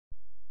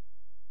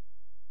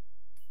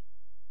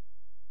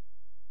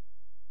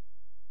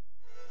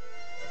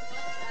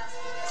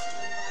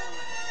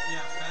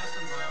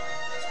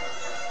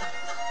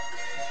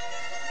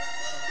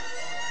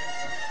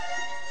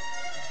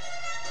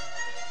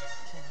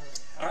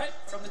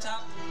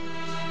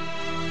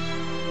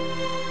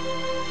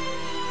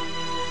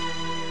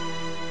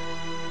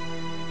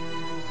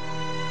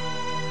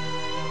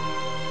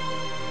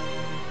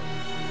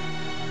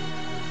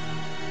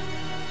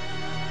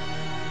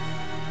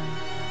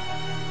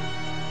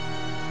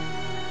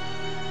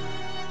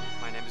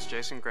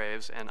Jason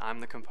Graves, and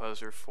I'm the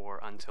composer for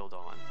Until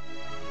Dawn.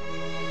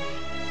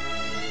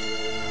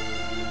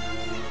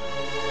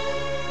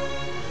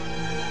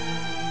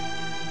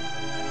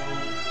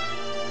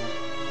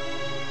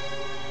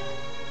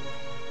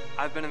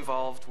 I've been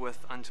involved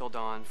with Until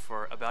Dawn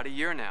for about a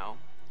year now.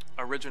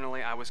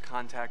 Originally, I was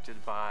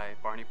contacted by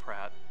Barney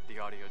Pratt, the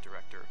audio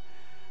director.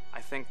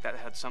 I think that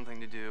had something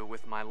to do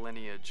with my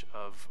lineage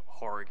of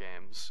horror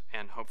games,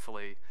 and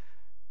hopefully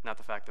not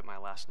the fact that my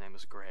last name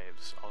is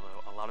Graves,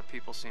 although a lot of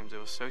people seem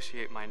to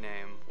associate my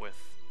name with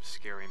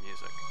scary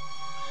music.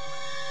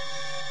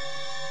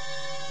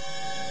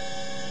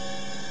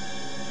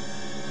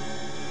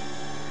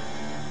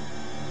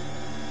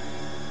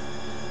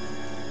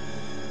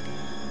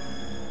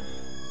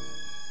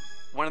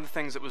 One of the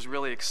things that was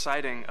really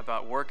exciting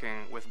about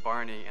working with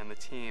Barney and the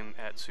team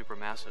at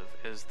Supermassive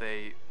is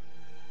they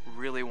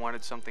really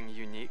wanted something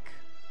unique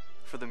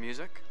for the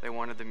music. They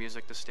wanted the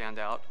music to stand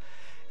out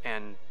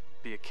and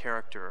be a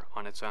character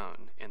on its own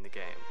in the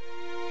game.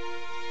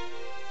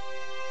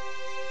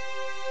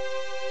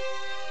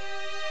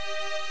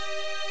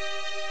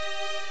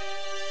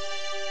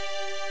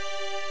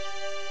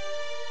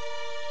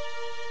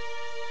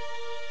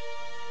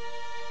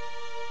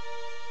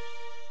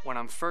 When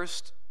I'm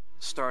first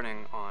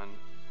starting on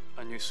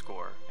a new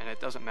score, and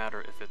it doesn't matter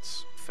if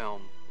it's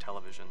film,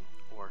 television,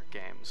 or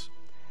games,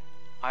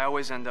 I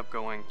always end up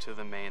going to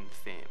the main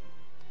theme.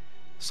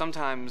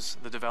 Sometimes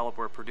the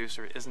developer or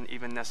producer isn't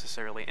even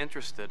necessarily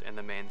interested in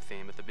the main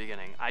theme at the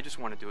beginning. I just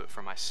want to do it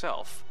for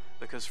myself,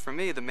 because for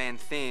me, the main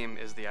theme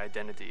is the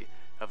identity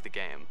of the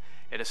game.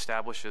 It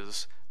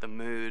establishes the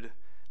mood,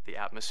 the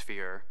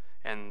atmosphere,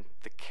 and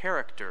the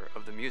character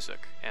of the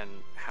music, and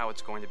how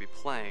it's going to be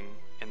playing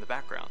in the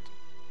background.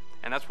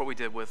 And that's what we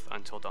did with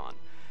Until Dawn.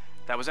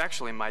 That was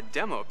actually my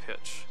demo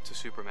pitch to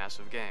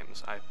Supermassive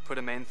Games. I put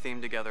a main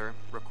theme together,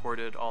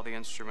 recorded all the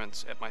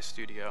instruments at my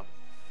studio,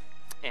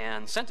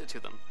 and sent it to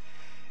them.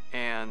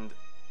 And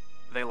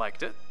they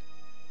liked it.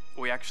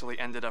 We actually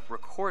ended up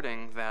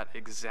recording that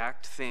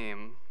exact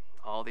theme,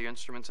 all the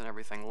instruments and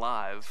everything,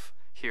 live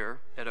here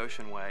at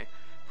Ocean Way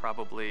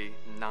probably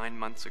 9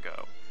 months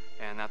ago.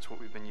 And that's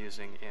what we've been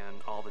using in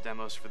all the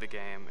demos for the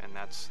game, and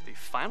that's the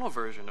final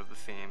version of the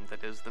theme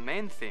that is the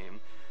main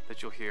theme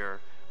that you'll hear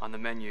on the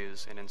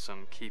menus and in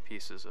some key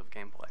pieces of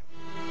gameplay.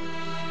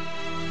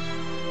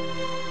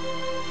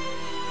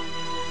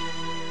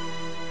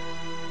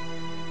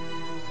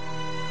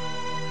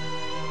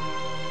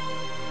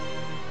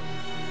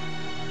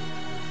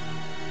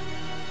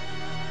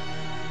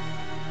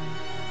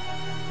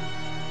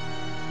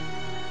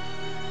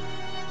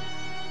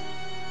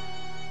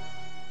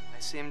 I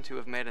seem to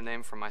have made a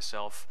name for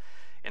myself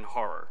in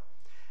horror.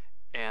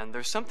 And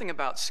there's something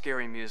about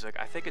scary music,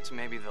 I think it's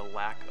maybe the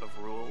lack of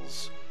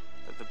rules.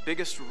 The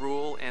biggest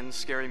rule in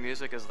scary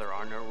music is there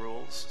are no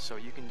rules, so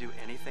you can do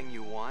anything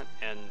you want,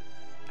 and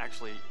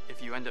actually,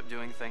 if you end up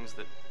doing things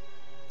that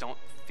don't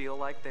feel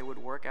like they would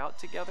work out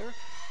together,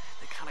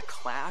 they kind of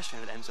clash,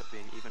 and it ends up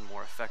being even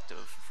more effective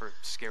for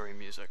scary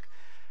music.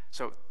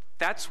 So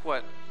that's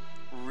what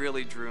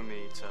really drew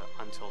me to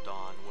Until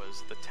Dawn,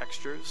 was the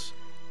textures,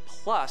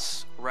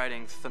 plus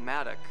writing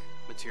thematic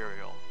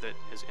material that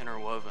is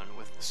interwoven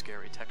with the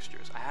scary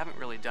textures. I haven't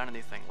really done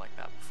anything like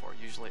that before.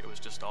 Usually it was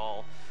just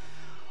all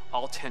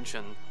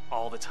tension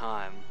all the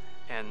time,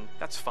 and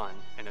that's fun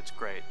and it's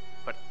great,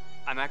 but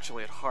I'm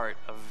actually at heart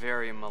a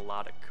very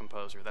melodic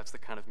composer. That's the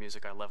kind of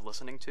music I love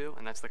listening to,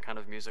 and that's the kind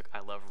of music I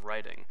love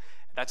writing.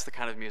 That's the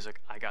kind of music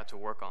I got to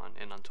work on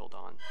in Until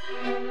Dawn.